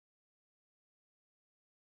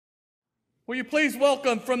Will you please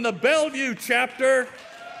welcome from the Bellevue chapter,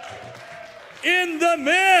 In the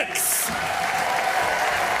Mix.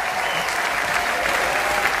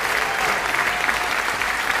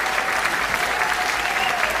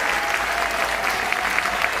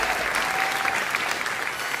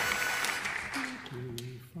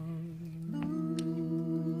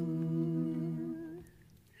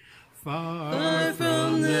 Far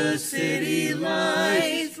from the city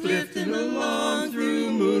lights, drifting along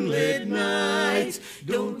through moonlit nights.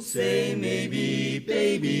 Don't say maybe,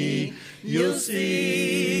 baby, you'll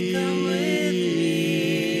see. Come with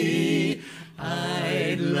me.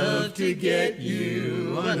 I'd love to get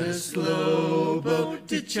you on a slow boat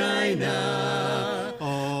to China.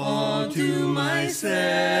 All to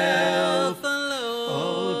myself alone.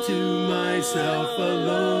 All to myself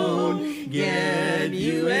alone. Get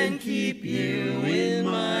you and keep you in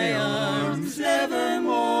my arms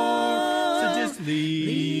evermore. So just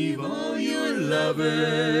leave all your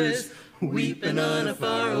lovers weeping on a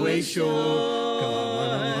faraway shore.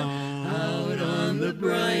 Come out on the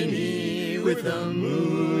briny with the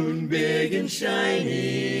moon big and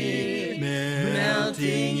shiny,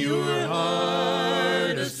 melting your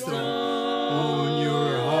heart of stone,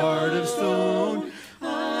 your heart of stone.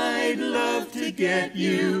 I'd love to get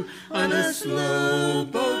you on a slow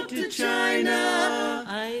boat to China.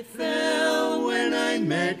 I fell when I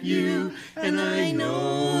met you, and I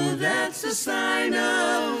know that's a sign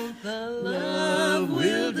of the love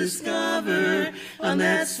we'll discover on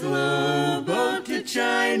that slow boat to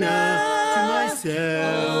China.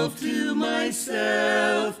 To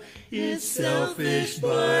myself, it's selfish,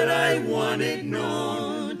 but I want it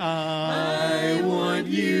known. I want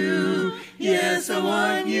you, yes, I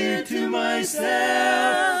want you to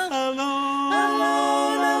myself.